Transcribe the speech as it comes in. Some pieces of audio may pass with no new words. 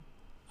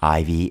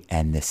Ivy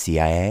and the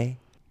CIA,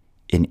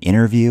 an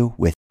interview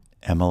with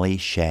Emily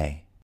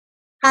Shea.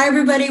 Hi,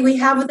 everybody. We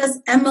have with us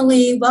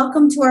Emily.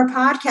 Welcome to our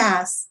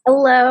podcast.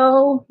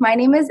 Hello, my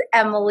name is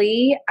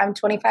Emily. I'm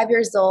 25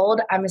 years old.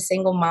 I'm a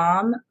single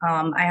mom.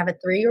 I have a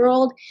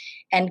 3-year-old,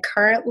 and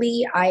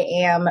currently I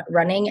am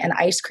running an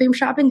ice cream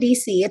shop in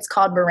DC. It's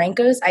called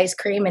Marenco's Ice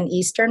Cream in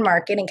Eastern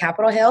Market in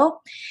Capitol Hill.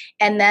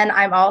 And then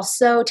I'm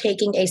also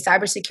taking a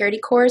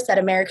cybersecurity course at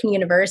American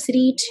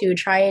University to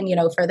try and,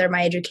 further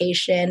my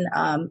education,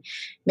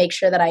 make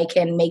sure that I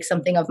can make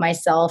something of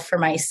myself for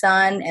my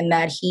son and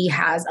that he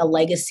has a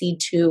legacy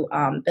to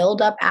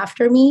build up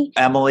after me.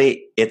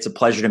 Emily, it's a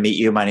pleasure to meet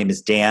you. My name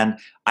is Dan.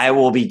 I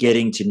will be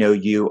getting to know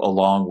you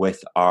along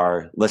with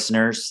our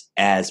listeners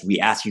as we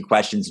ask you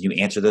questions and you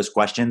answer those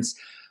questions.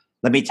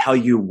 Let me tell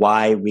you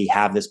why we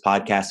have this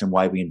podcast and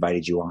why we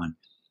invited you on.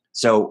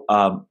 So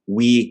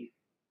we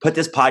put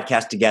this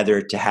podcast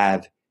together to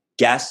have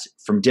guests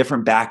from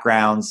different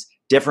backgrounds,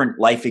 different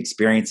life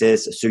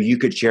experiences, so you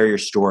could share your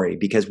story.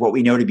 Because what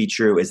we know to be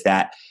true is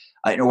that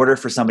in order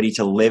for somebody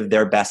to live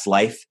their best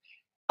life,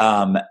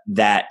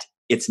 that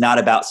it's not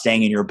about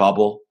staying in your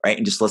bubble, right,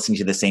 and just listening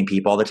to the same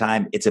people all the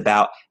time. It's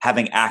about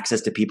having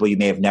access to people you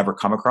may have never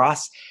come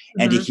across,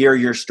 and to hear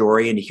your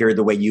story and to hear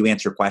the way you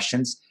answer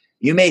questions.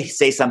 You may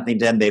say something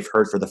to them they've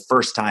heard for the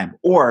first time,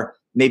 or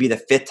maybe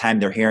the 5th time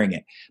they're hearing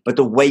it. But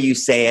the way you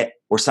say it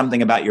or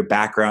something about your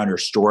background or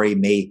story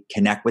may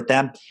connect with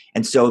them.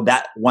 And so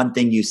that one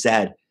thing you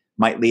said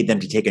might lead them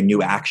to take a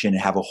new action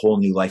and have a whole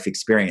new life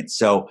experience.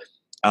 So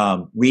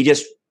we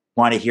just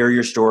want to hear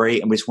your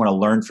story and we just want to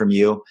learn from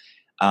you.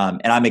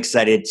 And I'm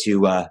excited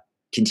to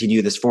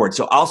continue this forward.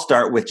 So I'll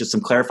start with just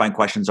some clarifying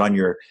questions on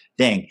your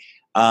thing.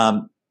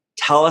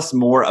 Tell us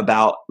more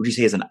about, would you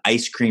say is an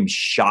ice cream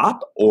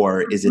shop,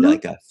 or is it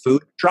like a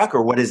food truck,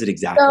 or what is it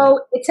exactly? So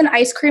it's an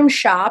ice cream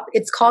shop.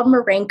 It's called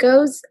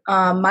Marenco's.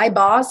 My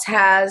boss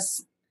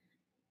this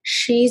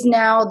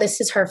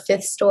is her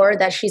 5th store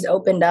that she's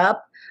opened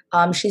up.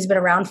 She's been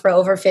around for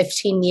over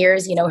 15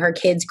 years. Her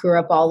kids grew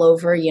up all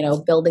over,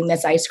 building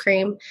this ice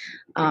cream.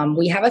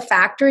 We have a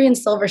factory in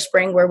Silver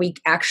Spring where we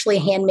actually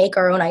hand make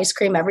our own ice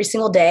cream every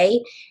single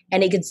day,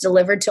 and it gets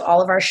delivered to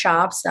all of our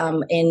shops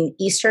in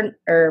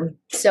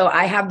so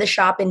I have the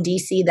shop in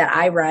DC that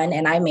I run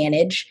and I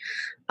manage.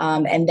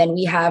 And then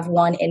we have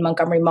one in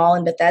Montgomery Mall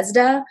in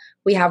Bethesda.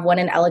 We have one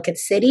in Ellicott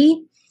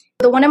City.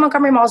 The one in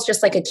Montgomery Mall is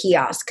just like a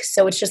kiosk.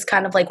 So it's just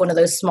kind of like one of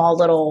those small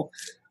little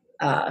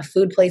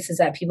food places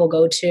that people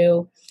go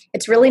to.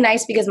 It's really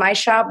nice because my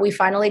shop, we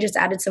finally just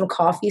added some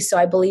coffee. So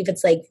I believe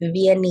it's like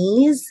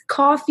Viennese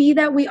coffee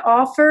that we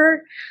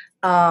offer.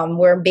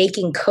 We're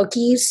baking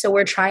cookies. So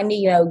we're trying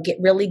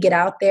to, get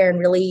out there and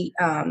really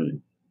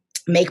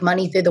make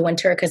money through the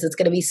winter because it's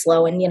going to be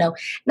slow. And,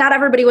 not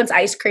everybody wants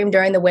ice cream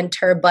during the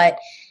winter, but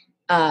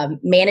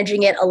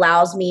managing it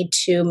allows me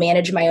to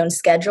manage my own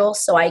schedule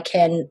so I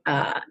can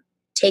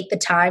take the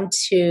time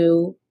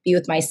to be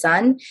with my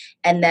son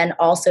and then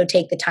also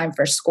take the time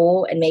for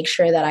school and make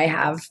sure that I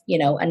have,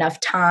 enough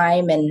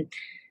time, and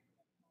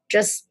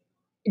just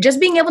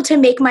being able to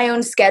make my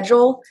own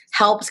schedule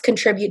helps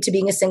contribute to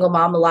being a single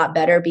mom a lot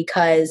better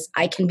because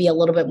I can be a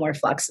little bit more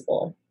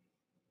flexible.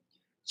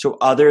 So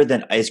other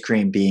than ice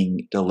cream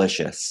being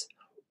delicious,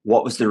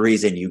 what was the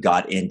reason you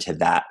got into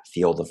that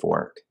field of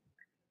work?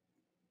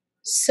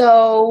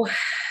 So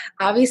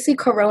obviously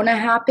Corona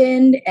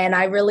happened and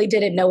I really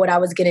didn't know what I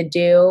was going to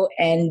do.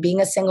 And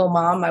being a single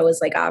mom, I was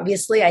like,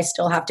 obviously I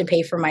still have to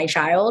pay for my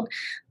child.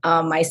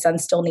 My son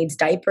still needs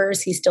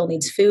diapers. He still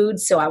needs food.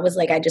 So I was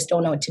like, I just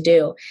don't know what to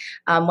do.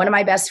 One of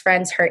my best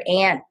friends, her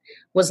aunt,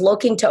 was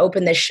looking to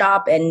open this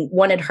shop and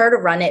wanted her to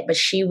run it, but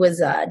she was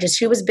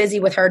busy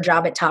with her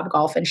job at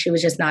Topgolf and she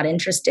was just not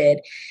interested.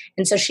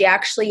 And so she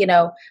actually,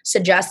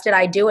 suggested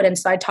I do it. And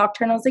so I talked to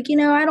her and I was like,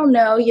 I don't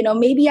know,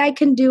 maybe I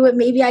can do it.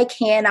 Maybe I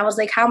can. I was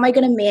like, how am I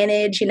going to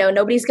manage?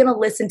 Nobody's going to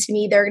listen to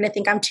me. They're going to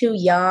think I'm too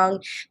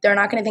young. They're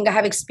not going to think I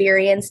have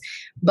experience.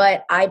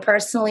 But I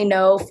personally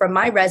know from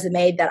my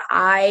resume that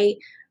I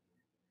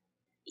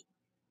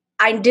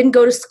went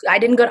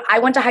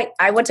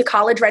to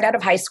college right out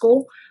of high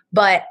school,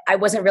 but I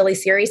wasn't really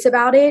serious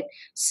about it.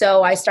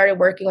 So I started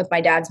working with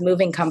my dad's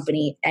moving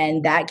company,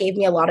 and that gave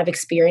me a lot of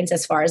experience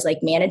as far as like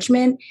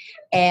management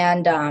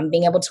and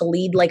being able to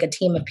lead like a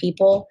team of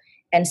people.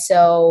 And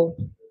so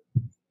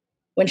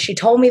when she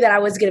told me that I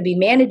was going to be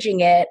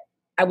managing it,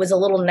 I was a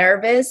little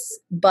nervous,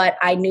 but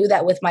I knew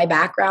that with my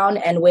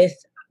background and with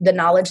the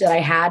knowledge that I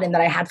had and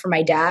that I had from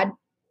my dad,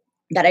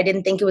 that I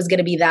didn't think it was going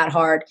to be that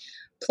hard.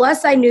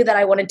 Plus, I knew that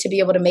I wanted to be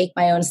able to make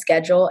my own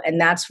schedule.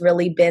 And that's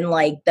really been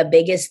like the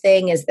biggest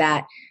thing, is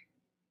that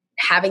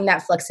having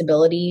that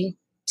flexibility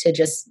to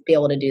just be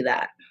able to do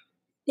that.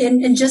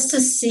 And just to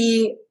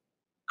see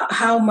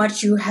how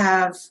much you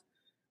have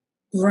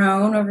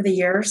grown over the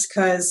years,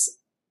 because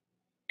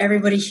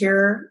everybody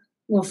here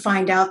will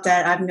find out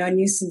that I've known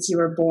you since you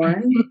were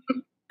born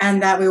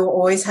and that we will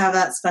always have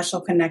that special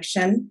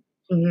connection.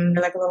 Mm-hmm.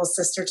 You're like a little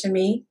sister to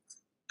me.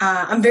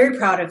 I'm very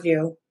proud of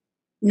you.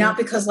 Not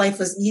because life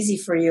was easy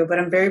for you, but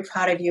I'm very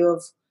proud of you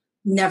of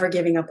never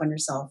giving up on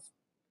yourself.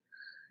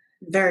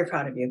 very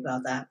proud of you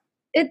about that.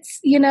 It's,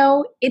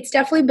 it's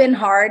definitely been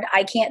hard.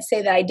 I can't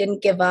say that I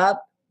didn't give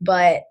up,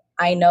 but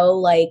I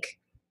know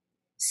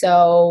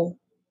so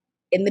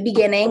in the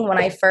beginning, when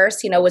I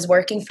first, was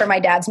working for my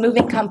dad's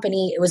moving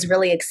company, it was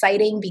really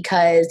exciting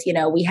because,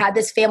 we had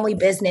this family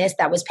business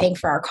that was paying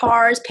for our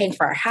cars, paying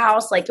for our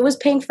house, like it was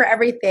paying for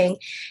everything.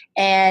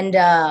 And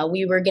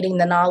we were getting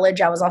the knowledge.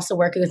 I was also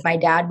working with my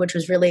dad, which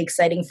was really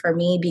exciting for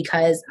me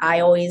because I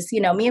always,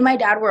 me and my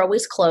dad were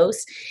always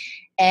close.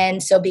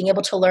 And so being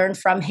able to learn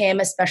from him,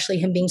 especially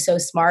him being so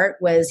smart,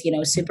 was,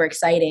 super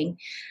exciting.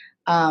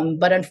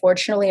 But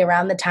unfortunately,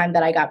 around the time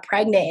that I got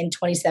pregnant in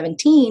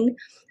 2017,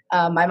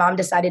 my mom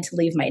decided to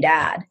leave my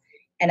dad.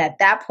 And at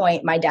that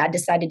point, my dad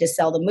decided to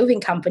sell the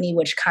moving company,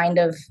 which kind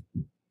of,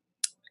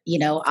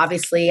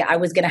 obviously I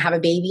was going to have a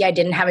baby. I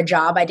didn't have a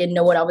job. I didn't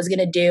know what I was going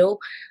to do.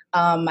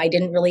 I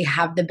didn't really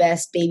have the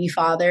best baby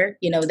father,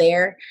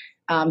 there.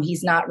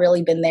 He's not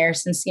really been there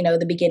since,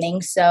 the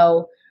beginning.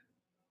 So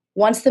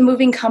once the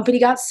moving company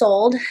got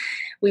sold,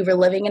 we were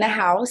living in a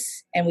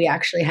house and we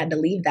actually had to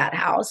leave that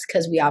house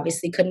because we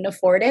obviously couldn't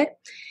afford it.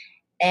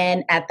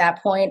 And at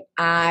that point,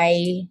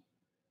 I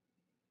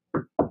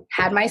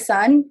had my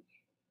son.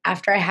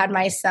 After I had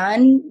my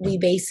son, we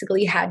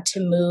basically had to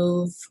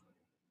move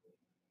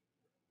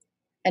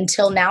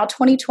until now,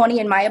 2020,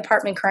 in my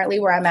apartment currently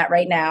where I'm at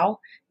right now.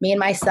 Me and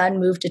my son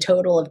moved a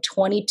total of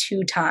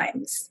 22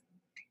 times.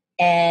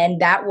 And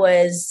that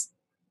was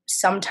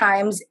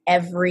sometimes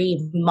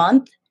every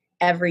month,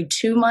 every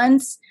 2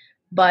 months,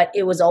 but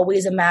it was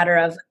always a matter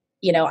of,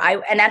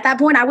 and at that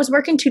point I was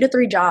working 2 to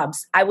 3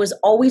 jobs. I was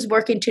always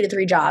working 2 to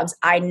 3 jobs.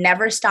 I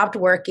never stopped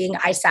working.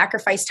 I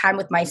sacrificed time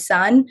with my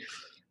son,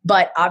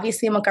 but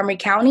obviously in Montgomery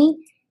County,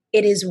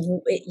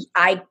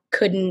 I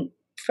couldn't,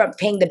 from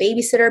paying the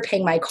babysitter,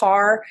 paying my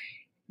car,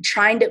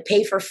 trying to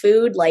pay for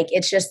food,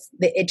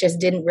 it just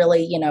didn't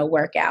really,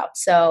 work out.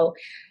 So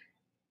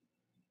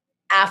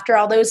after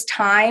all those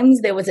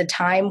times, there was a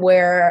time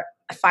where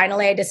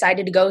finally I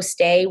decided to go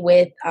stay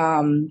with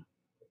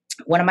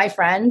one of my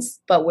friends,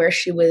 but where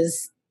she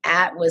was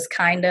at was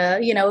kind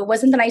of, it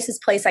wasn't the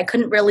nicest place. I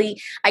couldn't really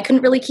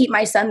keep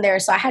my son there.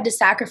 So I had to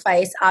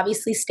sacrifice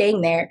obviously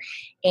staying there.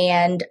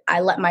 And I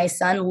let my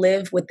son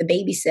live with the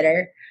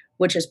babysitter,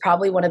 which was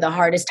probably one of the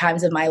hardest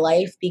times of my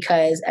life,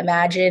 because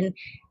imagine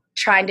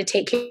trying to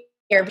take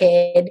care of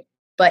a kid,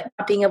 but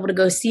not being able to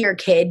go see your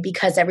kid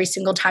because every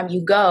single time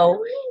you go,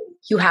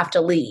 you have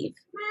to leave,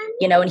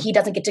 and he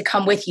doesn't get to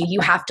come with you.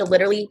 You have to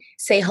literally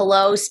say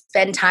hello,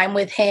 spend time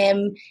with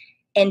him,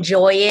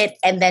 enjoy it,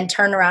 and then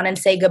turn around and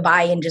say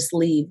goodbye and just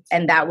leave.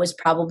 And that was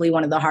probably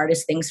one of the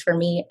hardest things for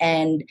me.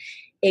 And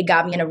it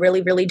got me in a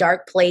really, really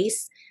dark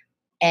place.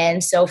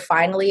 And so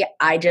finally,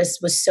 I just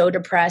was so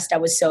depressed. I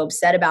was so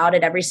upset about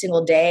it every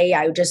single day.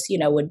 I just,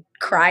 would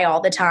cry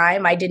all the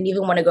time. I didn't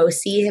even want to go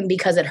see him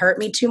because it hurt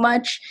me too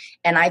much.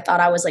 And I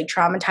thought I was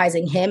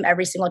traumatizing him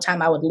every single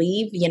time I would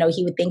leave.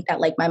 He would think that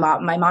my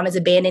mom is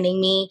abandoning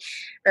me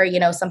or,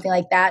 something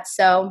like that.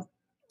 So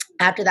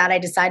after that, I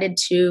decided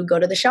to go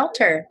to the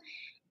shelter.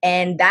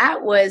 And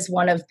that was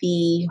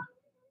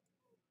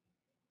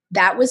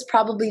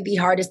probably the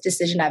hardest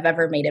decision I've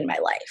ever made in my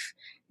life.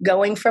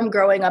 Going from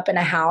growing up in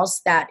a house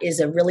that is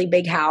a really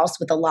big house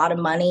with a lot of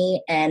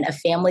money and a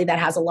family that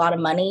has a lot of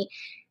money,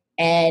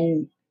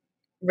 and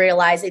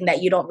realizing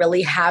that you don't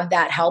really have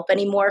that help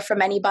anymore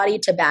from anybody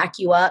to back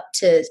you up,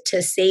 to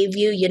save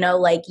you,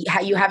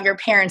 how you have your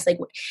parents,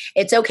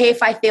 it's okay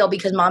if I fail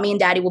because mommy and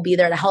daddy will be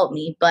there to help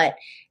me. But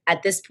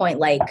at this point,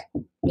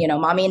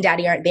 mommy and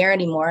daddy aren't there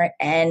anymore.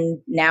 And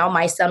now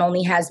my son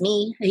only has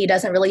me. He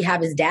doesn't really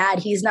have his dad.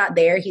 He's not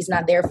there. He's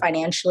not there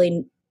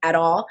financially at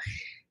all.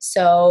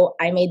 So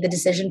I made the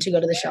decision to go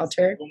to the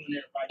shelter,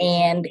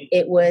 and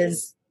it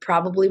was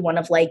probably one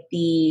of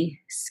the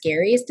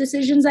scariest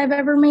decisions I've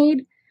ever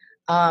made.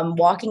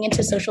 Walking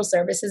into social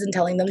services and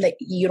telling them that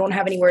you don't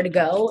have anywhere to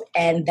go,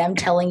 and them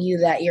telling you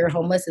that you're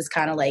homeless is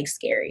kind of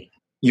scary.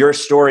 Your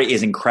story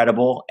is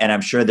incredible, and I'm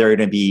sure there are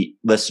going to be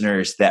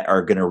listeners that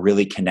are going to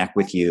really connect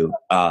with you.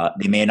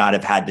 They may not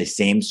have had the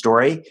same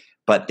story,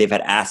 but they've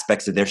had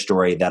aspects of their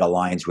story that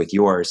aligns with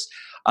yours.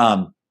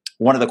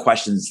 One of the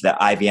questions that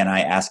Ivy and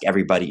I ask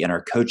everybody in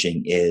our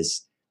coaching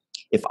is,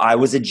 if I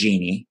was a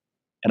genie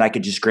and I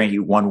could just grant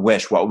you one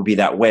wish, what would be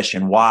that wish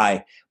and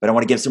why? But I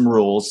want to give some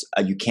rules.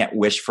 You can't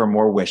wish for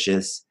more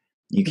wishes.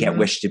 You can't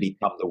wish to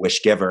become the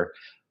wish giver.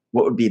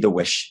 What would be the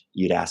wish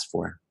you'd ask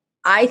for?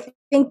 I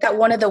think that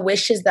one of the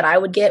wishes that I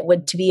would get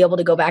would to be able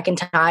to go back in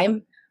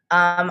time.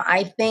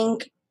 I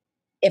think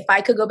if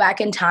I could go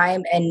back in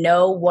time and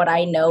know what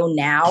I know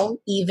now,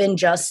 even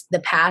just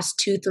the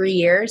past 2-3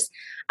 years,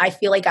 I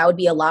feel like I would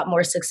be a lot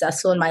more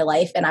successful in my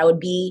life. And I would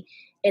be,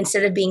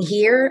 instead of being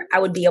here, I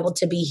would be able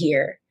to be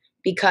here.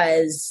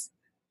 Because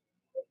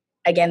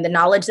again, the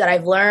knowledge that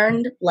I've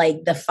learned,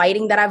 the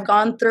fighting that I've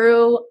gone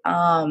through,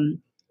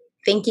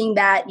 thinking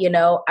that,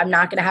 I'm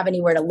not going to have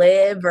anywhere to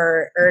live,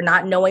 or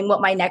not knowing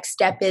what my next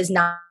step is,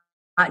 not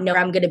knowing where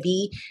I'm going to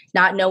be,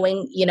 not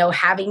knowing,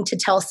 having to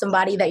tell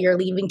somebody that you're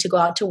leaving to go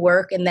out to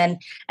work. And then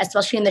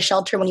especially in the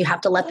shelter, when you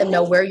have to let them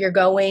know where you're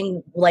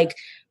going,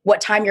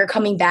 what time you're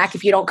coming back.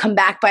 If you don't come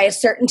back by a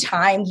certain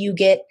time, you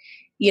get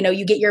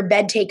your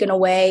bed taken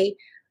away.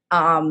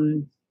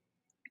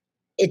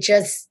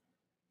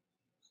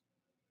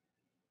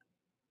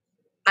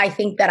 I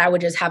think that I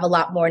would just have a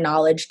lot more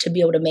knowledge to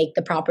be able to make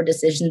the proper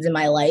decisions in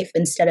my life,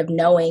 instead of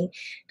knowing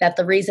that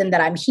the reason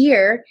that I'm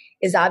here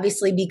is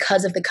obviously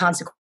because of the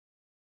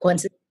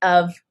consequences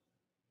of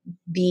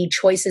the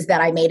choices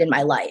that I made in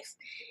my life.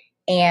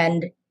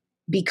 And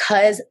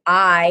because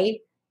I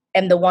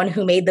am the one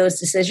who made those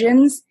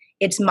decisions,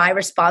 it's my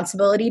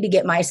responsibility to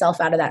get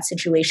myself out of that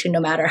situation, no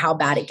matter how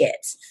bad it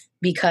gets,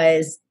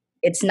 because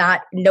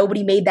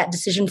nobody made that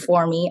decision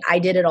for me. I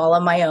did it all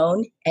on my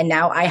own. And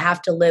now I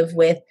have to live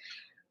with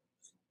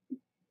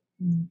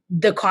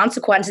the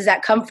consequences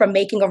that come from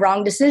making a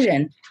wrong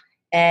decision.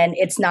 And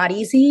it's not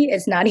easy.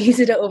 It's not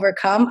easy to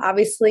overcome.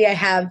 Obviously, I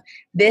have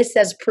this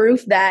as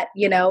proof that,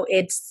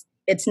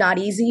 it's not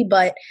easy,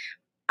 but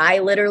I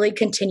literally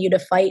continue to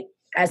fight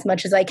as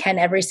much as I can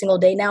every single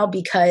day now,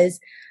 because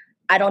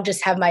I don't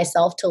just have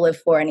myself to live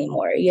for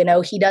anymore.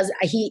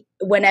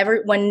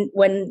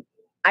 When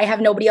I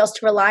have nobody else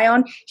to rely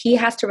on, he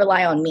has to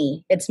rely on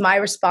me. It's my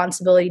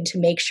responsibility to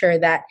make sure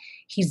that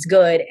he's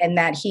good and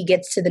that he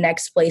gets to the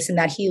next place and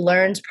that he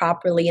learns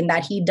properly and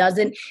that he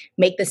doesn't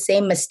make the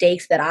same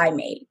mistakes that I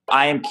made.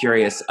 I am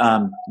curious.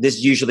 This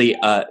is usually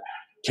a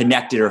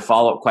connected or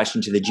follow-up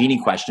question to the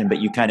Jeannie question, but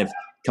you kind of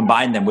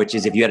combine them, which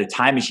is if you had a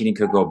time machine and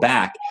could go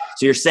back.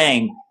 So you're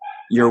saying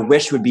your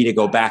wish would be to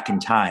go back in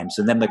time.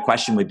 So then the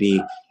question would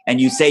be, and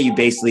you say you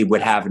basically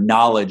would have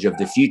knowledge of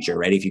the future,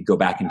 right? If you go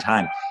back in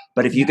time.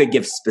 But if you could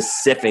give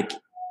specific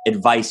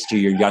advice to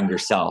your younger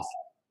self,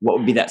 what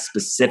would be that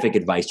specific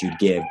advice you'd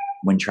give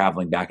when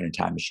traveling back in a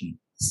time machine?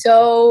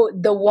 So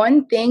the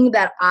one thing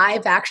that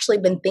I've actually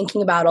been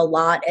thinking about a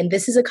lot, and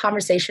this is a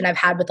conversation I've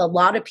had with a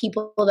lot of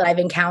people that I've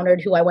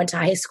encountered who I went to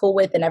high school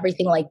with and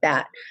everything like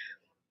that.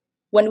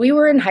 When we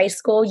were in high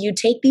school, you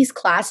take these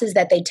classes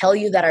that they tell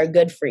you that are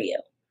good for you.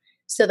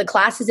 So the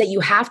classes that you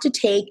have to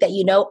take that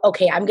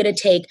okay, I'm going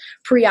to take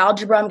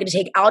pre-algebra, I'm going to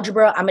take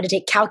algebra, I'm going to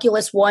take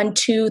calculus 1,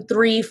 2,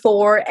 3,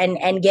 4,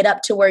 and get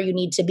up to where you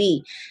need to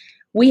be.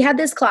 We had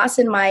this class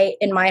in my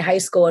high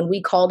school, and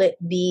we called it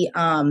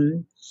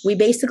we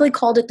basically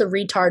called it the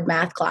retard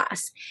math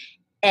class.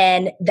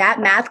 And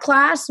that math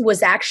class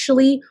was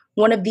actually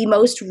one of the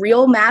most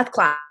real math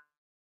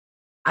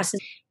classes.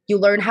 You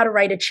learn how to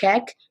write a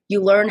check.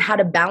 You learn how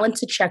to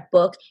balance a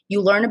checkbook.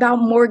 You learn about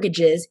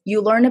mortgages.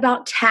 You learn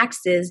about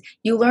taxes.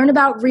 You learn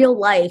about real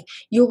life.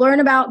 You learn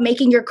about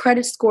making your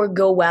credit score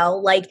go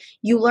well. Like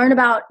you learn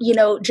about,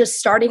 just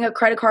starting a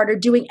credit card or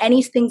doing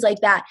any things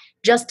like that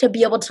just to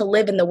be able to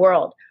live in the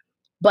world.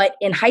 But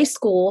in high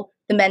school,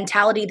 the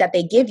mentality that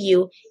they give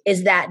you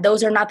is that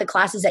those are not the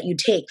classes that you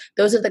take.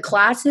 Those are the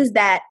classes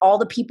that all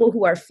the people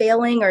who are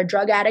failing or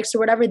drug addicts or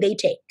whatever, they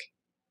take.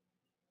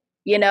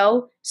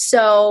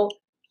 So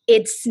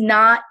it's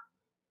not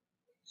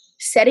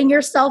setting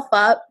yourself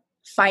up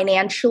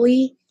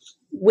financially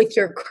with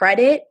your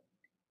credit.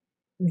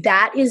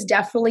 That is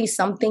definitely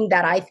something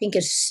that I think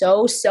is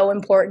so, so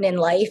important in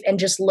life, and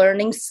just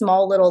learning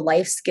small little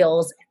life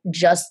skills,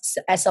 just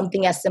as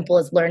something as simple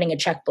as learning a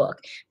checkbook.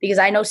 Because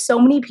I know so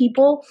many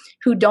people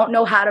who don't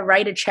know how to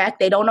write a check.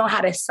 They don't know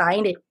how to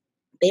sign it.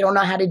 They don't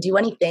know how to do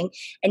anything.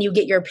 And you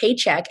get your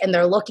paycheck and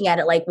they're looking at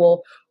it like,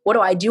 well, what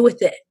do I do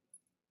with it?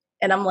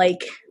 And I'm like,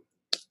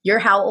 you're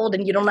how old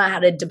and you don't know how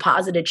to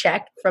deposit a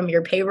check from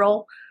your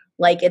payroll?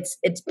 Like it's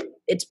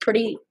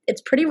pretty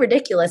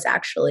ridiculous,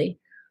 actually.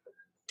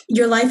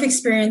 Your life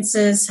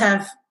experiences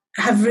have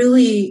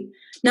really,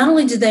 not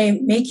only do they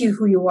make you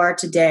who you are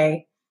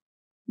today,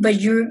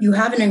 but you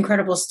have an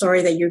incredible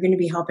story that you're going to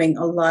be helping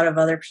a lot of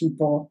other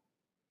people,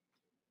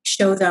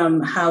 show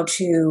them how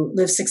to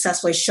live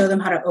successfully, show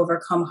them how to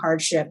overcome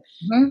hardship,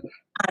 how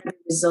to be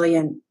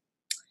resilient.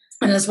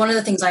 And that's one of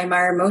the things I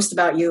admire most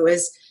about you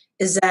is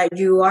that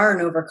you are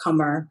an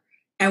overcomer.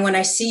 And when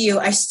I see you,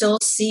 I still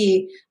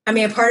see,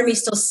 a part of me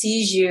still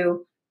sees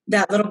you,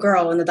 that little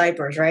girl in the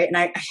diapers, right?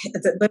 And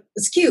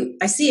it's cute.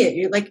 I see it.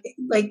 You're like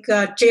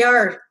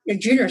JR, your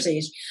junior's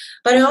age.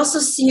 But I also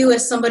see you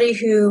as somebody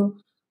who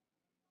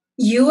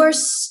you are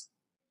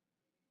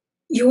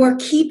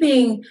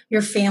keeping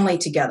your family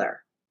together.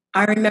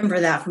 I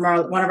remember that from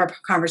one of our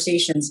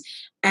conversations.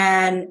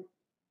 And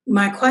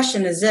my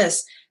question is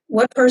this: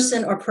 what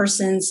person or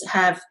persons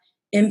have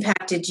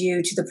impacted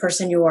you to the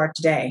person you are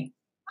today?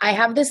 I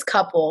have this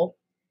couple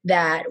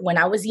that when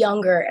I was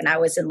younger and I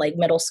was in like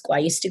middle school, I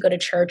used to go to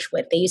church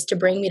with. They used to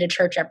bring me to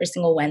church every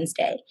single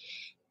Wednesday.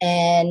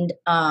 And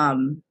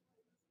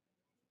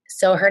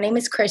so her name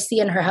is Chrissy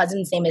and her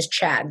husband's name is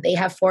Chad. They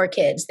have 4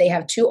 kids. They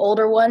have 2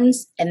 older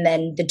ones, and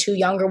then the 2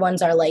 younger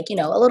ones are like,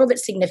 a little bit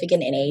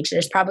significant in age.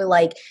 There's probably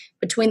like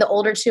between the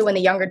older 2 and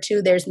the younger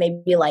 2, there's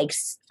maybe like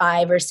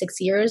 5 or 6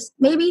 years,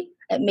 maybe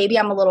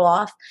I'm a little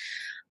off.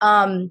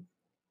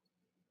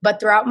 But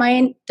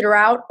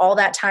throughout all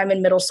that time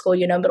in middle school,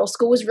 middle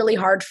school was really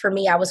hard for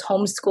me. I was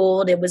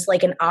homeschooled. It was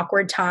like an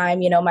awkward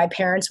time. My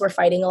parents were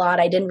fighting a lot.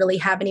 I didn't really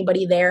have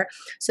anybody there.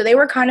 So they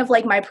were kind of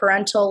like my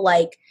parental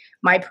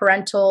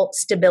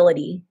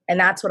stability. And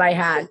that's what I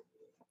had.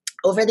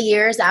 Over the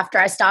years, after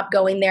I stopped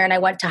going there and I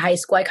went to high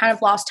school, I kind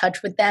of lost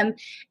touch with them.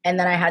 And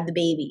then I had the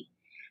baby.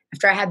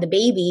 After I had the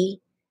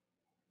baby,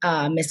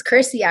 Miss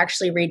Chrissy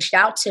actually reached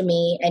out to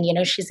me and,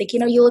 she's like,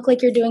 you look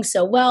like you're doing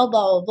so well,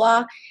 blah, blah,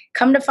 blah.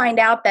 Come to find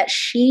out that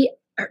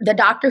the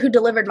doctor who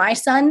delivered my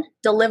son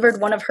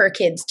delivered one of her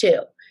kids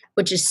too,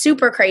 which is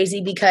super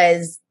crazy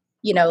because,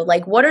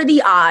 what are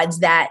the odds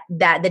that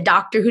the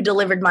doctor who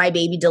delivered my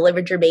baby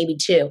delivered your baby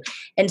too?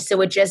 And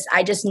so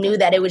I just knew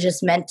that it was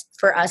just meant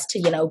for us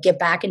to, get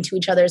back into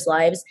each other's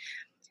lives.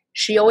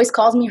 She always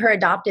calls me her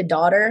adopted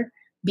daughter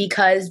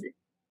because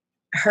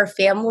her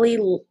family,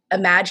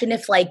 imagine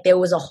if like there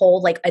was a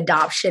whole like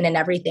adoption and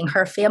everything.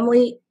 Her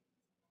family,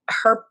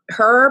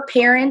 her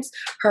parents,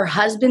 her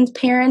husband's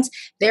parents,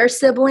 their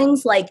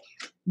siblings, like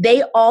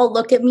they all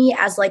look at me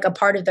as like a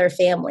part of their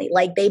family.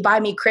 Like they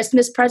buy me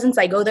Christmas presents.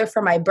 I go there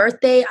for my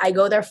birthday. I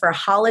go there for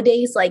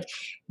holidays. Like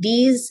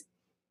these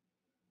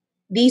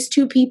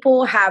two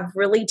people have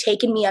really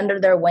taken me under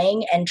their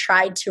wing and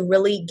tried to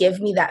really give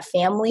me that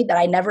family that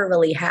I never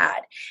really had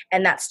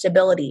and that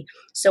stability.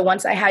 So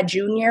once I had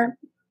Junior,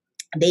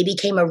 they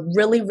became a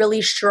really,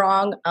 really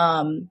strong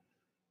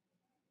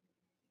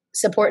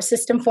support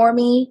system for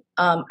me.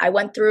 I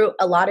went through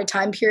a lot of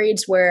time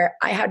periods where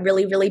I had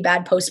really, really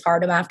bad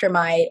postpartum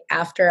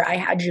after I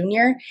had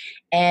Junior.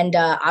 And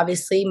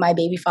obviously my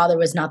baby father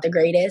was not the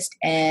greatest.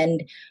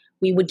 And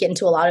we would get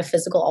into a lot of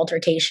physical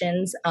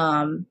altercations.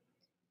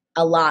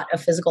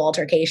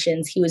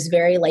 He was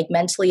very like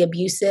mentally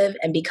abusive.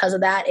 And because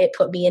of that, it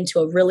put me into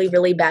a really,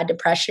 really bad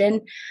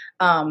depression.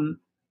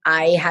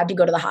 I had to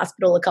go to the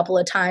hospital a couple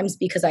of times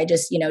because I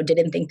just,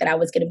 didn't think that I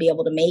was going to be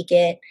able to make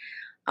it.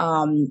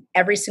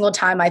 Every single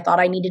time I thought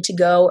I needed to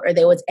go or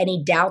there was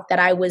any doubt that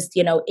I was,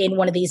 in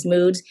one of these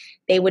moods,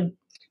 they would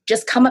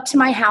just come up to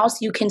my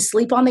house. You can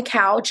sleep on the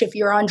couch. If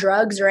you're on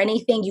drugs or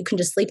anything, you can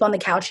just sleep on the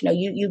couch.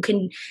 You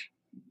can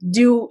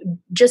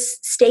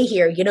just stay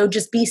here,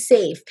 just be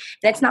safe.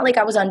 And it's not like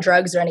I was on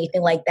drugs or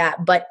anything like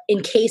that, but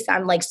in case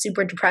I'm like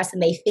super depressed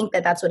and they think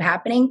that that's what's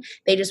happening,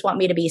 they just want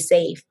me to be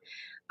safe.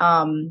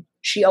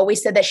 She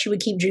always said that she would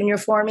keep Junior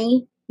for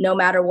me no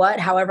matter what,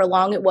 however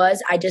long it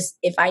was.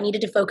 If I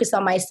needed to focus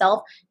on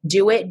myself,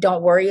 do it.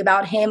 Don't worry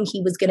about him.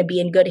 He was going to be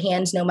in good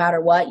hands no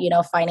matter what,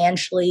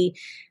 financially,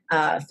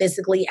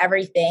 physically,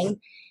 everything.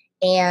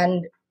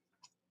 And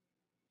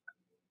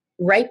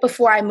right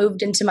before I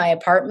moved into my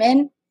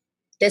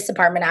this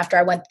apartment after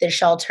I went to the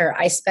shelter,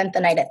 I spent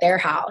the night at their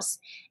house.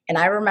 And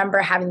I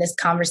remember having this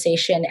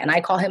conversation, and I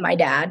call him my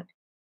dad.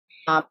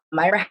 I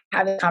remember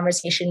having a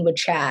conversation with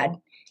Chad.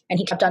 And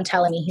he kept on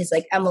telling me, he's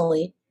like,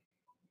 Emily,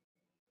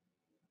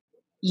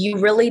 you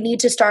really need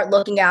to start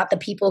looking at the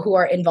people who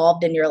are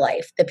involved in your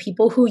life, the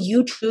people who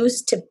you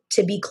choose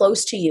to be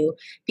close to you,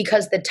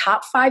 because the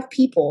top 5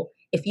 people,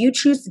 if you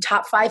choose the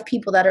top 5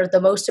 people that are the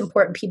most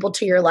important people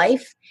to your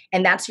life,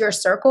 and that's your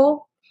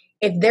circle,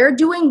 if they're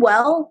doing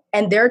well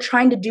and they're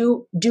trying to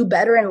do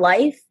better in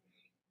life,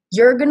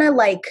 you're going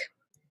to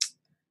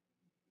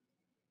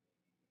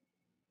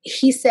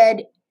he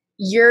said,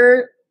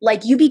 you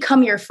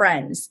become your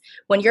friends.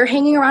 When you're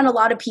hanging around a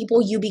lot of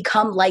people, you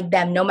become like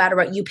them no matter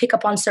what. You pick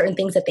up on certain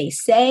things that they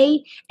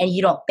say and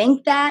you don't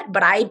think that.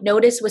 But I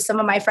noticed with some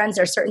of my friends,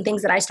 there are certain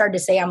things that I started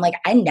to say. I'm like,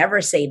 I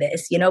never say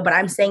this, but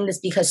I'm saying this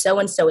because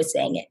so-and-so is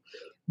saying it.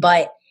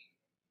 But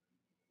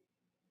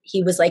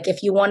he was like,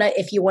 if you want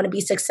to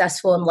be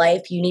successful in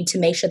life, you need to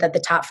make sure that the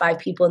top 5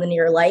 people in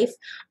your life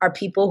are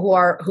people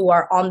who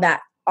are on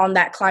that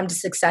climb to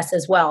success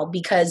as well,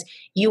 because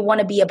you want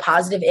to be a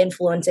positive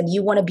influence and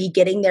you want to be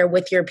getting there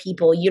with your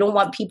people. You don't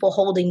want people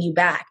holding you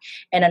back.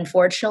 And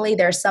unfortunately,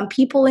 there are some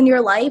people in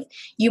your life,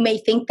 you may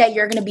think that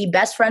you're going to be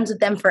best friends with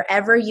them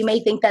forever. You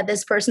may think that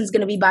this person's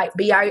going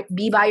to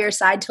be by your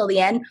side till the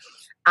end.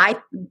 I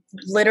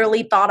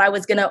literally thought I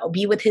was going to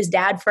be with his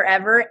dad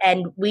forever,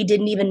 and we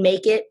didn't even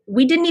make it.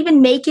 We didn't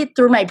even make it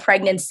through my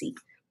pregnancy.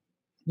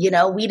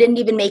 We didn't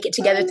even make it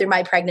together through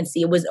my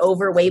pregnancy. It was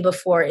over way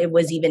before it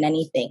was even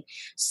anything.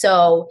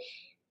 So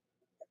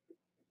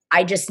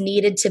I just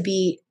needed to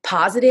be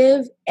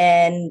positive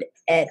and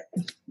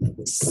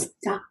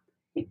stop.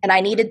 And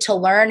I needed to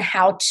learn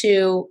how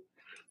to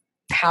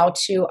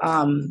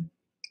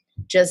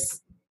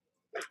just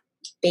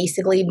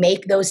basically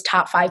make those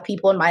top 5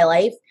 people in my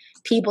life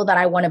people that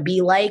I want to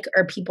be like,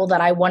 or people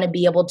that I want to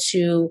be able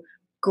to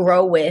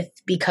grow with.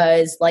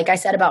 Because like I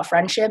said about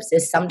friendships,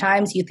 is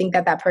sometimes you think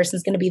that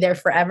person's going to be there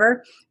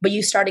forever, but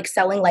you start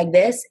excelling like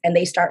this and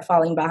they start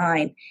falling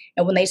behind.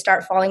 And when they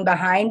start falling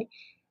behind,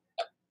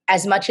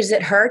 as much as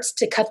it hurts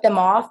to cut them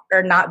off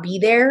or not be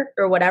there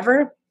or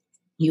whatever,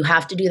 you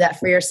have to do that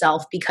for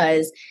yourself,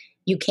 because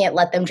You can't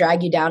let them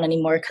drag you down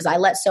anymore, because I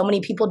let so many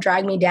people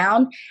drag me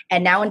down.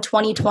 And now in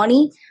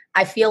 2020,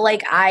 I feel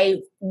like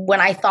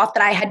when I thought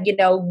that I had,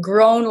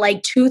 grown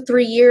like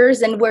 2-3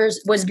 years and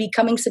was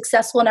becoming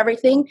successful and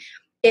everything,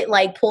 it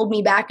like pulled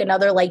me back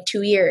another like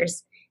 2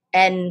 years.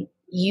 And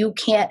you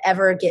can't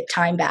ever get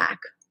time back.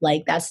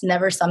 Like, that's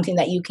never something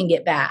that you can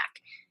get back.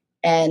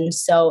 And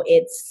so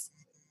it's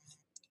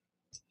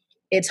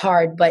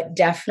hard, but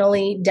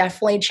definitely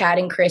Chad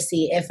and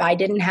Chrissy, if I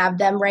didn't have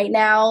them right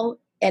now,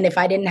 and if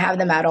I didn't have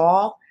them at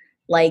all,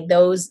 like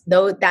those,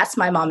 that's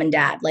my mom and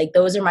dad. Like,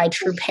 those are my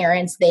true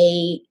parents.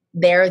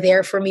 They're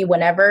there for me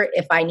whenever.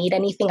 If I need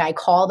anything, I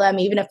call them.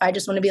 Even if I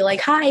just want to be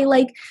like, hi,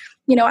 like,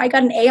 I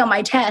got an A on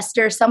my test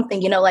or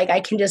something, like I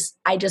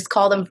just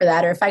call them for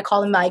that. Or if I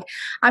call them like,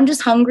 I'm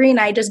just hungry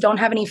and I just don't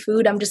have any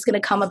food, I'm just going to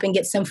come up and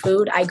get some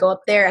food. I go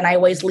up there and I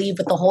always leave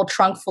with the whole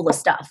trunk full of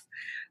stuff.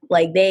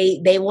 Like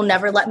they will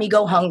never let me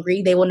go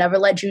hungry. They will never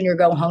let Junior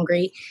go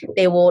hungry.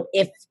 They will,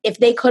 if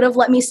they could have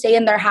let me stay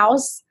in their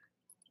house,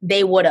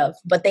 they would have,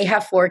 but they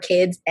have 4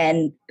 kids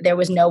and there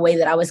was no way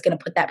that I was going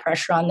to put that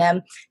pressure on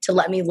them to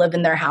let me live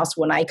in their house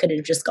when I could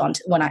have just gone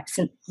to,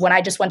 when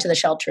I just went to the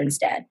shelter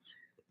instead.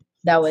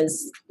 That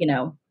was,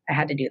 I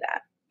had to do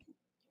that.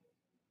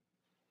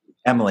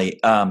 Emily,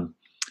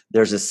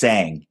 there's a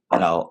saying,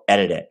 and I'll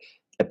edit it.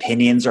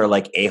 Opinions are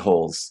like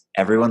a-holes.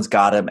 Everyone's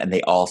got them and they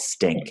all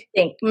stink.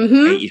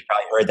 Mm-hmm. Right? You've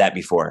probably heard that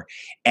before.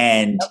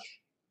 And Yep.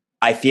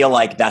 I feel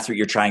like that's what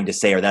you're trying to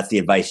say, or that's the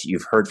advice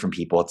you've heard from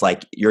people. It's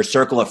like your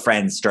circle of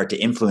friends start to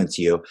influence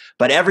you,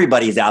 but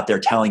everybody's out there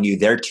telling you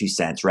their 2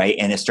 cents, right?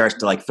 And it starts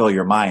to like fill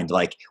your mind.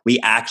 Like, we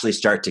actually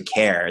start to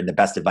care, and the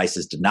best advice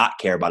is to not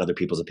care about other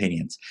people's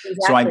opinions.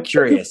 Exactly. So I'm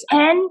curious. You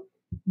can,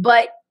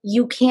 but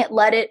you can't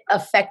let it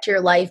affect your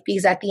life,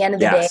 because at the end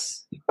of the day,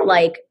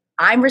 like,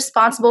 I'm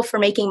responsible for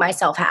making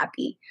myself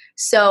happy.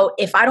 So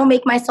if I don't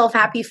make myself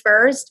happy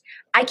first,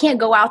 I can't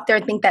go out there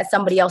and think that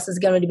somebody else is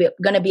going to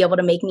be able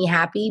to make me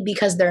happy,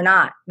 because they're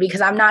not,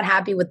 because I'm not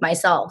happy with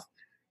myself.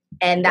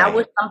 And that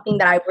was something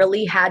that I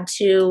really had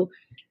to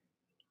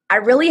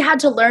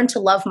learn to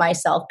love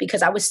myself,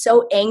 because I was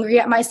so angry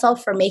at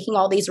myself for making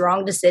all these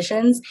wrong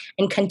decisions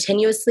and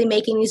continuously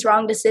making these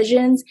wrong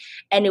decisions.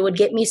 And it would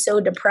get me so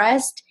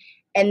depressed.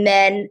 And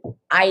then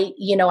I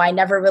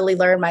never really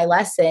learned my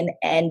lesson.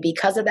 And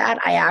because of that,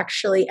 I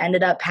actually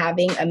ended up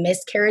having a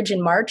miscarriage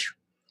in March,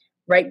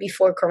 right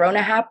before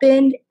Corona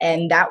happened.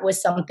 And that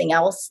was something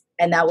else.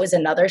 And that was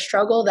another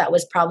struggle. That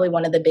was probably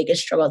one of the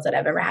biggest struggles that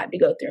I've ever had to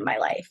go through in my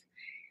life.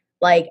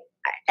 Like,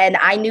 and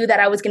I knew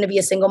that I was going to be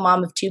a single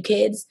mom of 2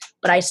 kids,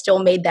 but I still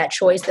made that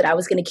choice that I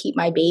was going to keep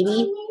my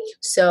baby.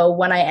 So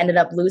when I ended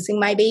up losing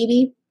my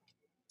baby,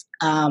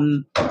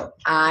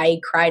 I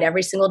cried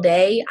every single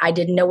day. I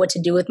didn't know what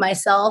to do with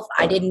myself.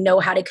 I didn't know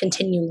how to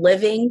continue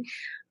living.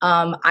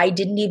 I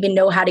didn't even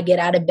know how to get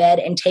out of bed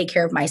and take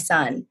care of my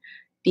son,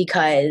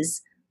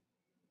 because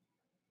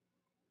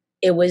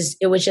it was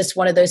just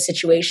one of those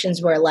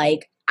situations where,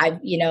 like,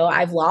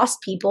 I've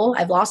lost people,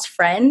 I've lost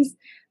friends,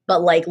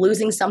 but like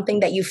losing something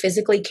that you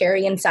physically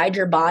carry inside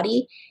your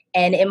body.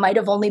 And it might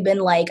have only been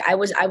like, I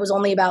was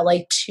only about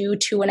like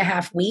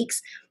 2.5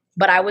 weeks,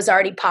 but I was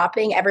already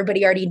popping.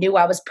 Everybody already knew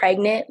I was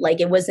pregnant.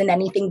 Like, it wasn't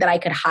anything that I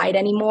could hide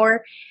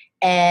anymore.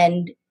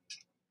 And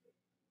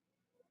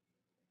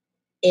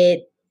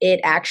it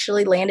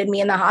actually landed me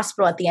in the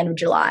hospital at the end of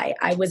July.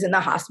 I was in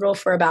the hospital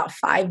for about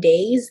 5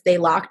 days. They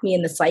locked me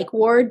in the psych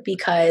ward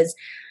because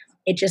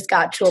it just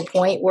got to a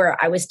point where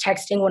I was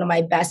texting one of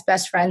my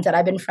best friends that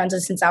I've been friends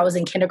with since I was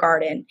in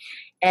kindergarten.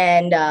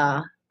 And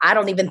I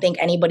don't even think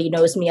anybody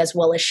knows me as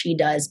well as she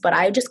does, but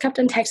I just kept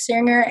on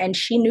texting her, and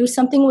she knew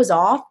something was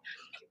off.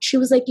 She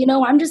was like,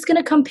 I'm just going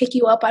to come pick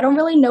you up. I don't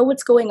really know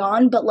what's going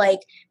on, but like,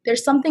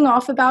 there's something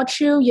off about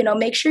you.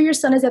 Make sure your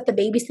son is at the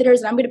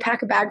babysitter's, and I'm going to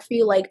pack a bag for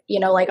you. Like,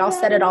 I'll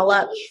set it all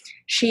up.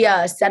 She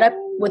set up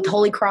with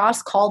Holy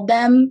Cross, called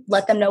them,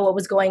 let them know what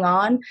was going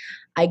on.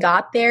 I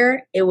got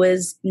there. It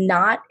was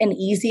not an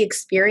easy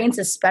experience,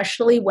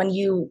 especially when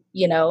you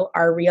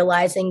are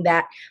realizing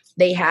that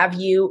they have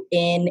you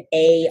in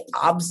a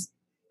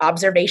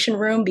observation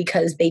room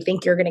because they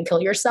think you're going to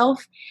kill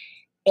yourself.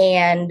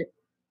 And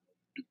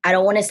I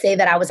don't want to say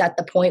that I was at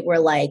the point where,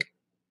 like,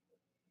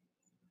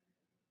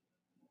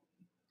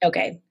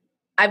 okay,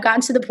 I've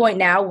gotten to the point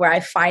now where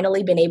I've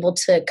finally been able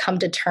to come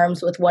to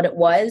terms with what it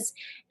was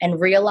and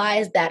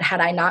realize that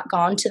had I not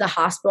gone to the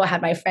hospital,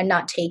 had my friend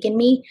not taken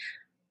me,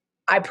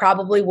 I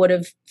probably would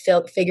have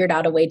figured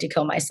out a way to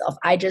kill myself.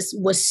 I just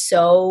was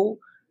so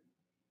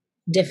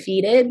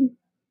defeated,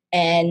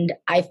 and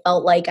I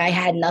felt like I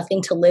had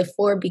nothing to live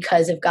for,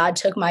 because if God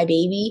took my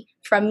baby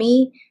from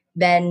me,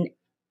 then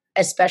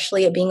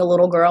especially it being a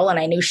little girl, and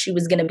I knew she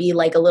was going to be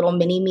like a little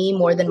mini me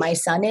more than my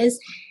son is,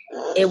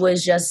 it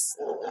was just,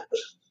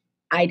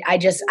 I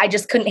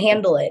just couldn't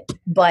handle it.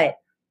 But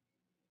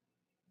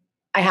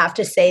I have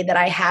to say that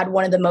I had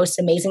one of the most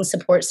amazing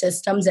support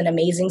systems and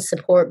amazing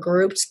support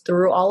groups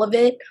through all of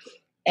it.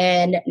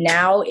 And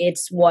now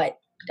it's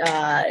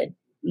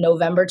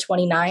November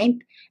 29th.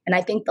 And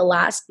I think the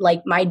last,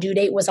 like, my due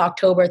date was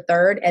October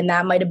 3rd. And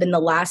that might've been the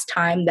last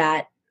time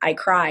that I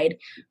cried.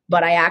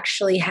 But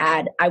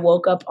I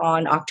woke up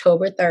on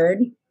October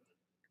 3rd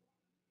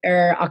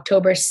or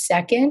October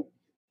 2nd,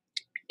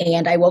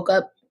 and I woke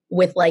up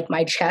with like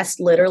my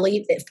chest,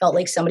 literally, it felt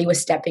like somebody was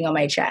stepping on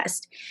my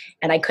chest,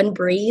 and I couldn't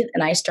breathe,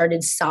 and I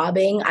started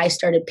sobbing. I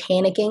started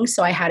panicking.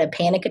 So I had a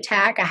panic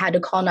attack. I had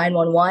to call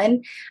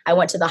 911. I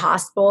went to the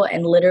hospital,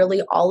 and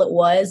literally all it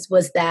was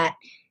that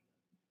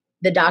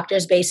the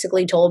doctors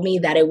basically told me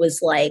that it was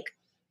like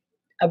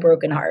a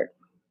broken heart.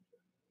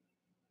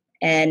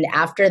 And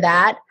after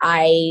that,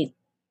 I,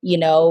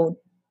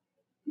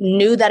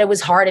 knew that it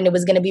was hard and it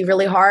was going to be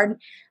really hard.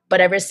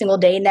 But every single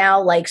day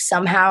now, like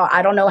somehow,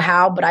 I don't know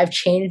how, but I've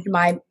changed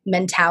my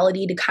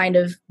mentality to kind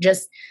of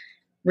just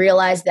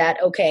realize that,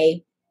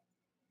 okay,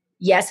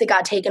 yes, it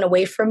got taken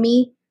away from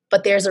me,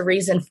 but there's a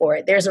reason for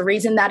it. There's a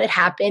reason that it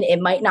happened.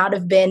 It might not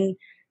have been,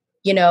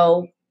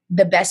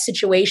 the best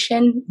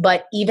situation,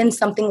 but even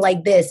something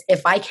like this,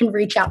 if I can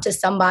reach out to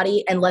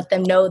somebody and let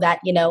them know that,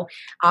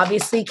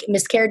 obviously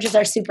miscarriages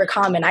are super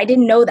common. I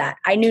didn't know that.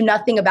 I knew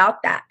nothing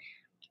about that.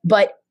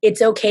 But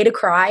it's okay to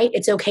cry.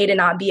 It's okay to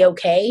not be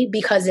okay,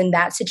 because in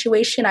that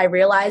situation, I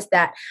realized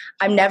that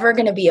I'm never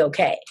going to be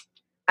okay.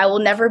 I will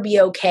never be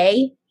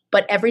okay.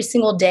 But every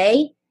single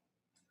day,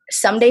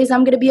 some days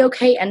I'm going to be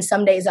okay and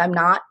some days I'm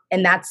not.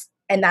 And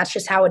that's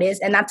just how it is.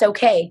 And that's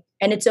okay.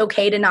 And it's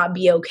okay to not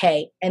be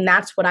okay. And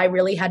that's what I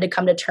really had to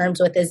come to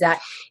terms with, is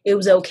that it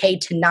was okay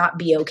to not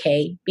be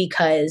okay,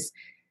 because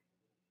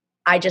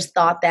I just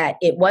thought that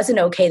it wasn't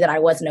okay that I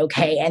wasn't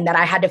okay, and that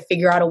I had to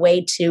figure out a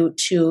way to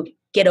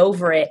get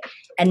over it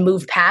and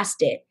move past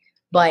it.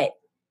 But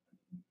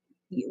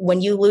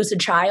when you lose a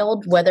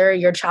child, whether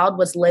your child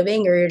was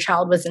living or your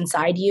child was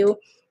inside you,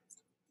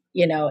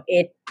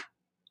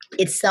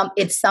 it's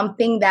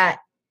something that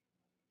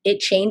it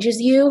changes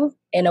you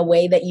in a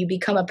way that you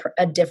become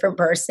a different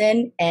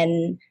person.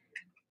 And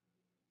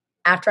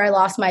after I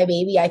lost my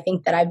baby, I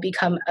think that I've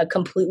become a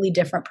completely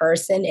different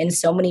person in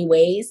so many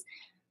ways.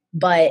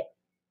 But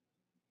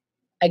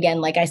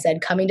again, like I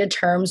said, coming to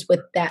terms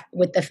with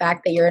the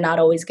fact that you're not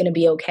always going to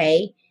be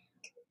okay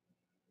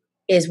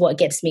is what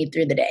gets me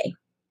through the day.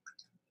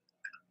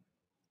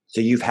 So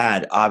you've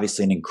had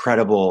obviously an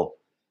incredible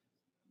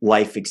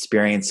life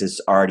experiences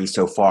already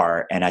so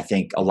far. And I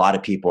think a lot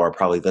of people are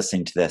probably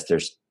listening to this.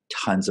 There's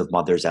tons of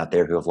mothers out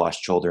there who have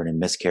lost children in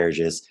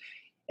miscarriages,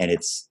 and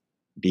it's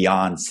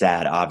beyond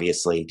sad,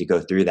 obviously, to go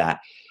through that.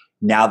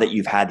 Now that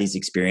you've had these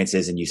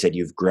experiences and you said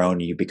you've grown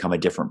and you've become a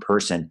different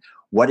person,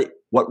 what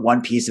one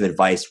piece of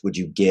advice would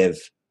you give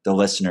the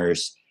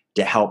listeners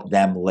to help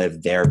them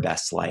live their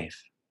best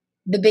life?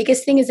 The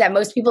biggest thing is that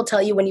most people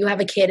tell you when you have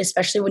a kid,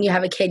 especially when you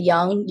have a kid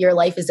young, your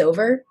life is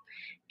over.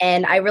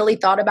 And I really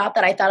thought about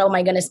that. I thought, oh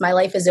my goodness, my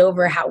life is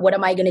over. What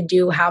am I going to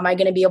do? How am I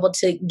going to be able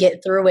to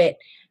get through it?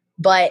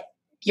 But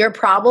your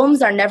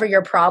problems are never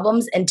your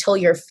problems until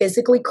you're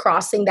physically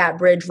crossing that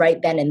bridge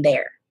right then and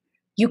there.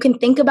 You can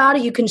think about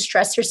it, you can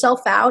stress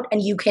yourself out,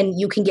 and you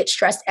can get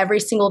stressed every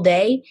single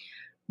day.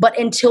 But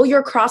until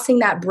you're crossing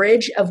that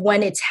bridge of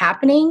when it's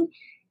happening,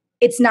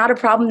 it's not a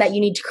problem that you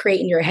need to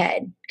create in your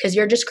head, because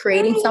you're just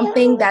creating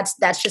something that's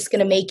just going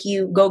to make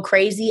you go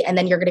crazy, and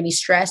then you're going to be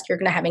stressed, you're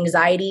going to have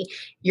anxiety,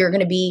 you're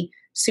going to be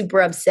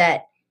super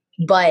upset.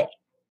 But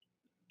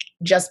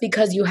just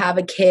because you have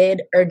a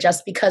kid, or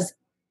just because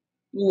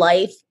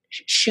life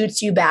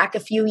shoots you back a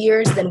few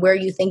years than where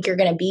you think you're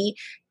going to be,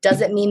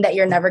 doesn't mean that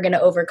you're never going to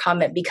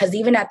overcome it. Because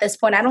even at this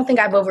point, I don't think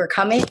I've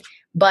overcome it,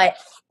 but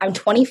I'm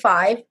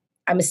 25.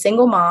 I'm a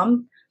single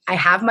mom. I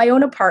have my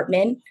own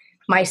apartment.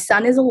 My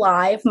son is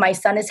alive. My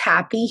son is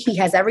happy. He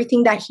has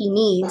everything that he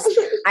needs.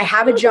 I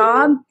have a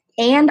job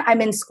and I'm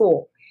in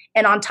school.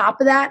 And on top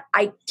of that,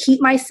 I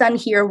keep my son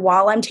here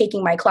while I'm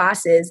taking my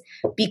classes,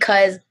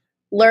 because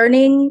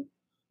learning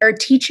or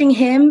teaching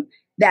him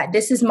that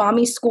this is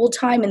mommy's school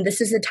time and this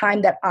is the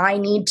time that I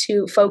need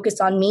to focus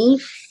on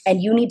me,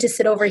 and you need to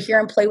sit over here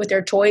and play with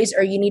your toys,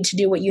 or you need to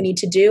do what you need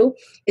to do,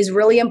 is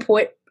really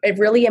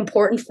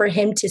important for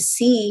him to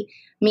see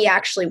me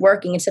actually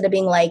working, instead of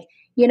being like,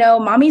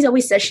 mommy's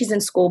always says she's in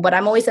school, but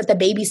I'm always at the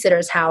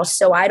babysitter's house.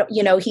 So I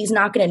don't, he's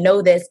not going to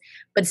know this.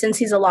 But since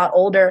he's a lot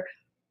older,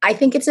 I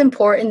think it's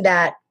important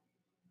that,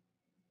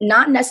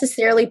 not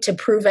necessarily to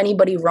prove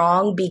anybody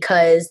wrong,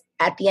 because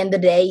at the end of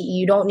the day,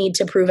 you don't need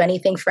to prove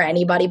anything for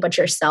anybody but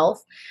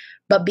yourself.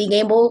 But being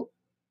able,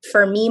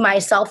 for me,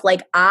 myself,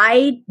 like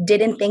I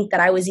didn't think that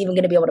I was even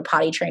going to be able to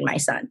potty train my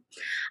son.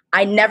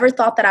 I never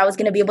thought that I was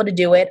going to be able to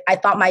do it. I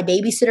thought my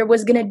babysitter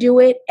was going to do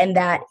it, and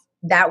that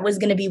was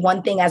going to be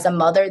one thing as a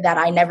mother that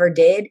I never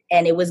did,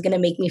 and it was going to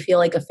make me feel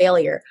like a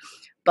failure.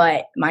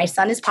 But my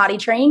son is potty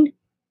trained.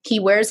 He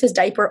wears his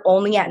diaper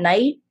only at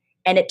night,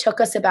 and it took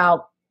us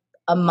about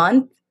a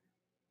month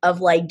of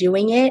like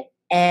doing it.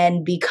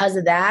 And because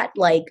of that,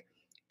 like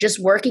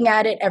just working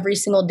at it every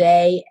single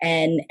day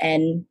and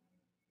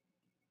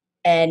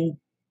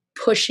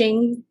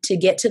pushing to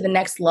get to the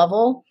next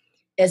level,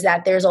 is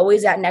that there's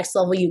always that next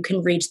level you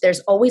can reach. There's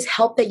always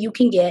help that you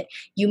can get.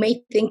 You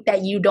may think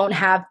that you don't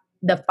have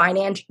the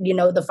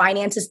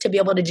finances to be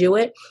able to do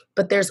it,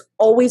 but there's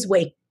always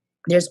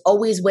There's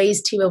always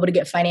ways to be able to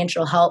get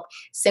financial help.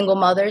 Single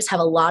mothers have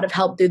a lot of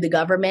help through the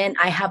government.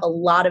 I have a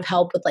lot of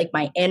help with like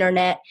my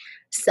internet,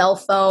 cell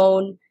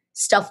phone,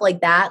 stuff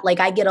like that. Like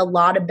I get a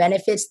lot of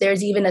benefits.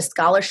 There's even a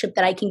scholarship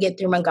that I can get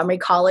through Montgomery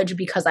College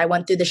because I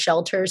went through the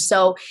shelter.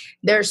 So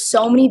there's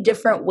so many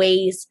different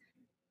ways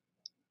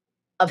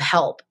of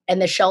help.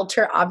 And the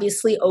shelter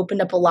obviously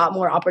opened up a lot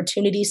more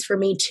opportunities for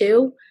me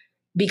too,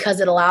 because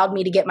it allowed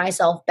me to get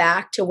myself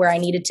back to where I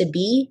needed to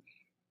be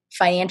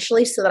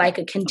financially so that I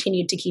could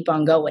continue to keep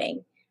on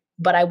going.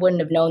 But I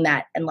wouldn't have known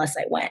that unless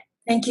I went.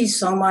 Thank you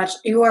so much.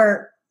 You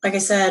are, like I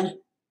said,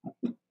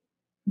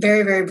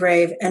 very, very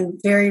brave and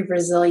very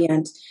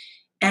resilient.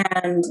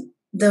 And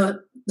the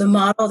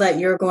model that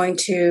you're going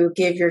to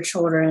give your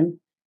children,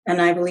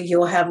 and I believe you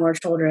will have more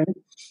children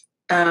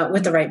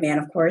with the right man,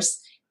 of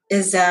course,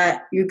 is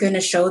that you're going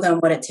to show them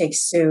what it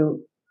takes to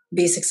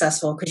be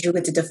successful, because you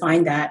get to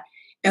define that.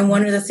 And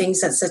one of the things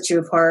that sets you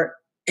apart,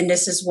 and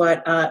this is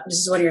one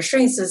of your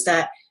strengths, is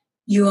that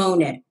you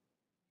own it.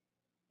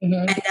 Mm-hmm.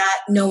 And that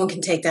no one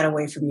can take that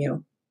away from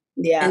you.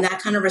 Yeah. And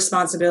that kind of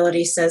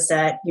responsibility says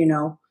that, you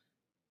know,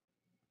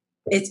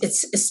 it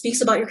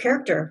speaks about your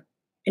character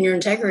and your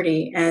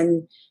integrity,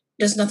 and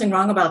there's nothing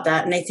wrong about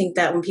that. And I think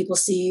that when people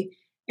see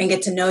and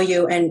get to know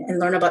you and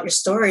learn about your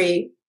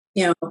story,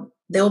 you know,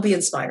 they'll be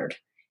inspired.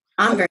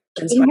 I'm very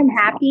inspired. Seeing him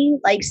happy,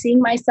 like seeing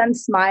my son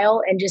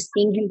smile and just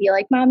seeing him be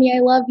like, "Mommy, I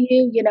love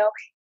you," you know,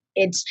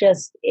 it's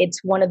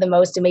one of the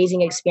most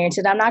amazing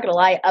experiences. I'm not going to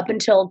lie, up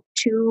until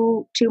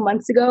two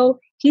months ago,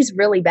 he's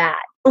really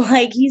bad.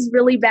 Like he's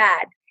really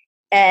bad.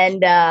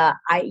 And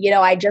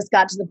I just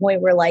got to the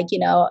point where, like, you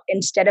know,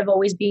 instead of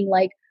always being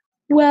like,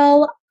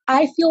 well,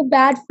 I feel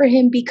bad for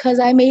him because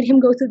I made him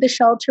go through the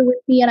shelter with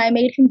me and I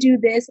made him do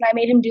this and I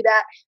made him do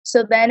that.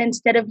 So then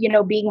instead of, you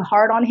know, being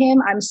hard on him,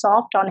 I'm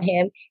soft on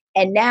him.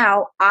 And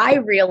now I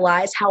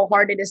realize how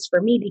hard it is for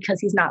me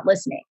because he's not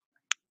listening.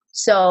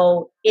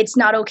 So it's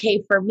not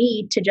okay for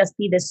me to just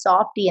be this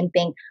softy and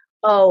think,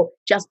 oh,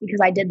 just because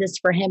I did this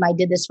for him, I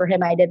did this for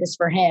him, I did this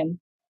for him.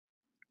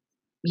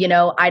 You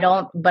know,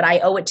 but I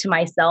owe it to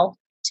myself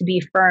to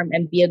be firm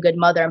and be a good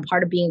mother. And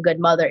part of being a good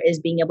mother is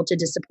being able to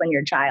discipline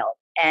your child.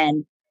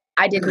 And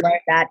I didn't learn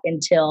that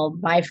until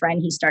my friend,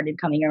 he started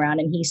coming around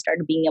and he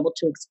started being able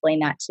to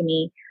explain that to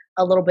me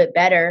a little bit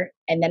better.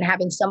 And then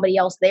having somebody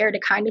else there to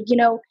kind of, you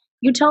know,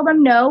 you tell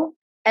them no,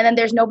 and then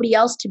there's nobody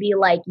else to be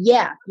like,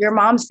 yeah, your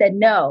mom said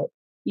no,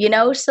 you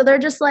know? So they're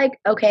just like,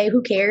 okay,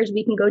 who cares?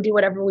 We can go do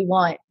whatever we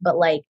want. But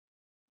like,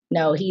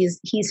 no, he's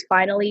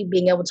finally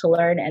being able to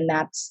learn. And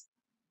that's,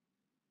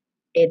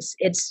 it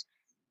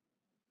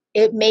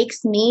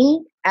makes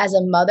me as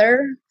a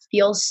mother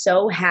feel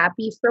so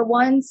happy for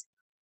once,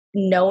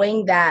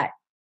 knowing that,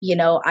 you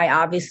know, I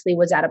obviously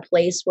was at a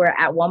place where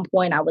at one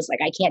point I was like,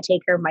 I can't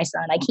take care of my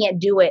son. I can't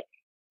do it.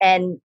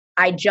 And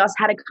I just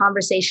had a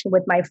conversation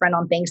with my friend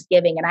on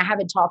Thanksgiving, and I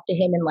haven't talked to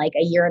him in like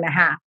a year and a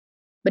half.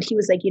 But he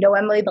was like, you know,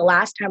 Emily, the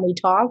last time we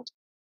talked,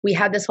 we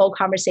had this whole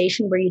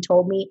conversation where you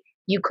told me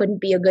you couldn't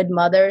be a good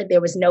mother.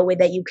 There was no way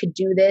that you could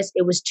do this.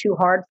 It was too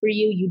hard for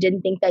you. You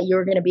didn't think that you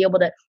were going to be able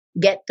to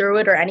get through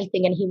it or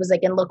anything. And he was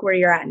like, and look where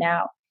you're at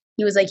now.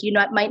 He was like, you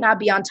know, might not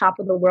be on top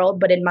of the world,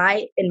 but in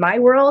my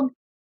world,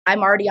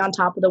 I'm already on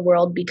top of the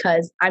world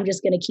because I'm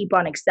just going to keep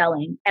on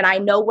excelling. And I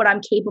know what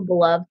I'm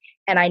capable of.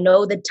 And I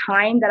know the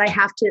time that I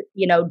have to,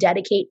 you know,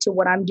 dedicate to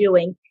what I'm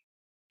doing.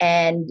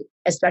 And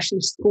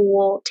especially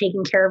school,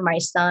 taking care of my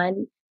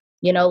son,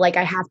 you know, like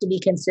I have to be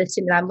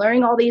consistent, and I'm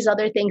learning all these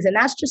other things. And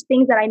that's just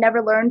things that I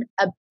never learned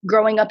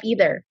growing up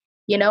either.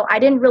 You know, I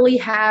didn't really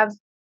have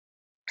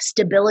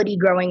stability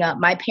growing up.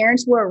 My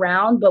parents were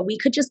around, but we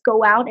could just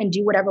go out and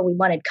do whatever we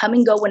wanted, come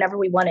and go whenever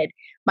we wanted.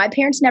 My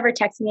parents never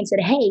texted me and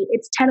said, hey,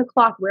 it's 10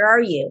 o'clock. Where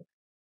are you?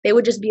 They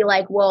would just be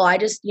like, well, I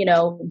just, you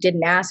know,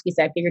 didn't ask you,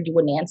 so I figured you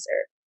wouldn't answer.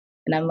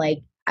 And I'm like,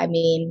 I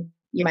mean,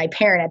 you're my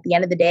parent. At the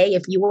end of the day,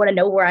 if you want to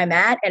know where I'm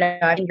at and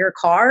I'm in your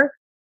car,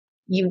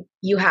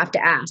 you have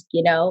to ask,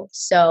 you know?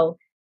 So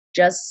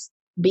just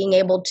being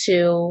able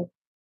to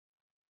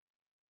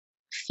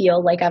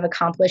feel like I've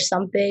accomplished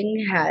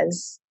something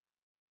has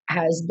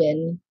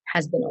been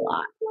a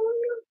lot.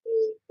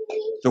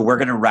 So we're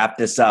going to wrap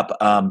this up.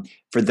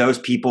 For those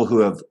people who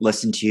have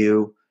listened to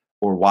you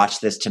or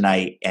watched this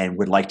tonight and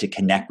would like to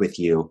connect with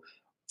you,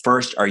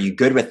 first, are you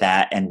good with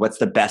that? And what's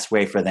the best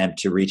way for them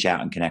to reach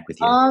out and connect with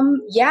you?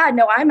 Yeah,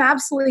 no, I'm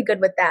absolutely good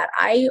with that.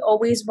 I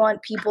always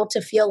want people to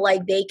feel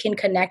like they can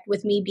connect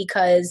with me,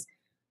 because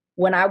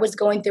when I was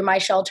going through my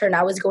shelter and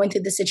I was going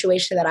through the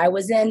situation that I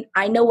was in,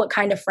 I know what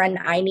kind of friend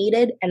I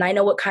needed, and I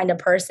know what kind of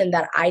person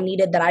that I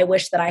needed that I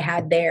wish that I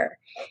had there.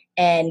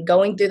 And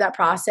going through that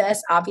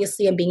process,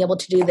 obviously, and being able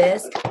to do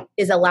this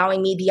is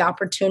allowing me the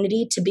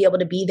opportunity to be able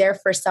to be there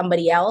for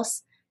somebody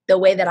else the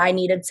way that I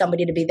needed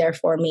somebody to be there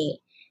for me.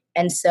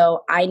 And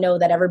so I know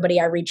that everybody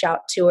I reach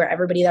out to, or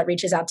everybody that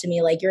reaches out to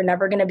me, like, you're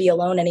never going to be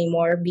alone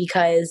anymore,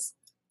 because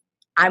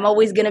I'm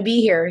always going to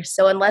be here.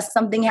 So unless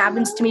something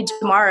happens to me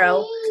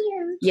tomorrow,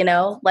 you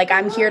know, like,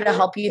 I'm here to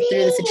help you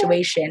through the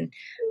situation.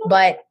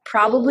 But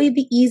probably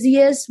the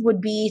easiest would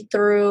be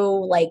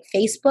through like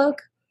Facebook.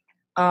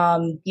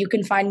 You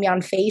can find me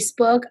on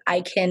Facebook.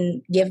 I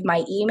can give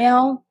my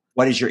email.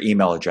 What is your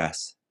email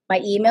address?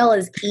 My email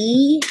is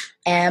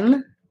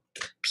EM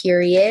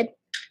period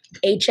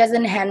H as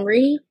in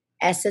Henry,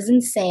 S as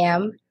in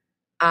Sam,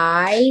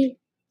 IEH,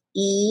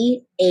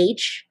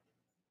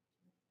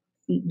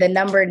 the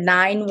number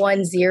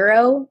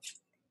 910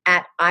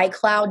 at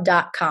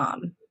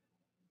iCloud.com.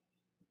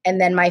 And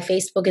then my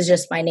Facebook is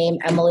just my name,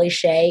 Emily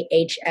Shea,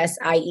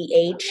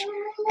 HSIEH.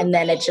 And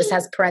then it just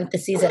has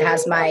parentheses. It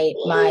has my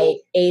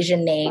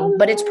Asian name.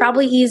 But it's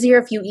probably easier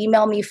if you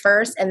email me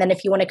first. And then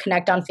if you want to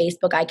connect on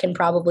Facebook, I can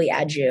probably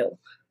add you.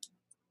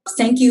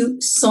 Thank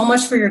you so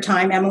much for your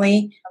time,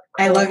 Emily.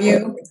 I love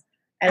you.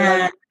 I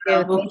love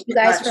you. Thank you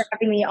guys for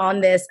having me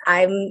on this.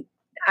 I'm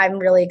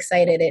really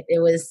excited.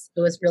 It was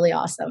really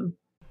awesome.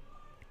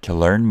 To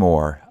learn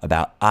more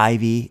about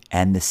Ivy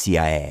and the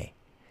CIA,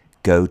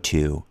 go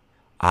to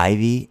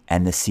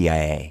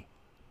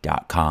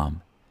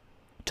ivyandthecia.com.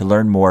 To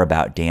learn more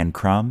about Dan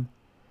Crum,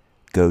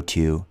 go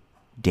to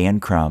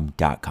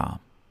dancrum.com.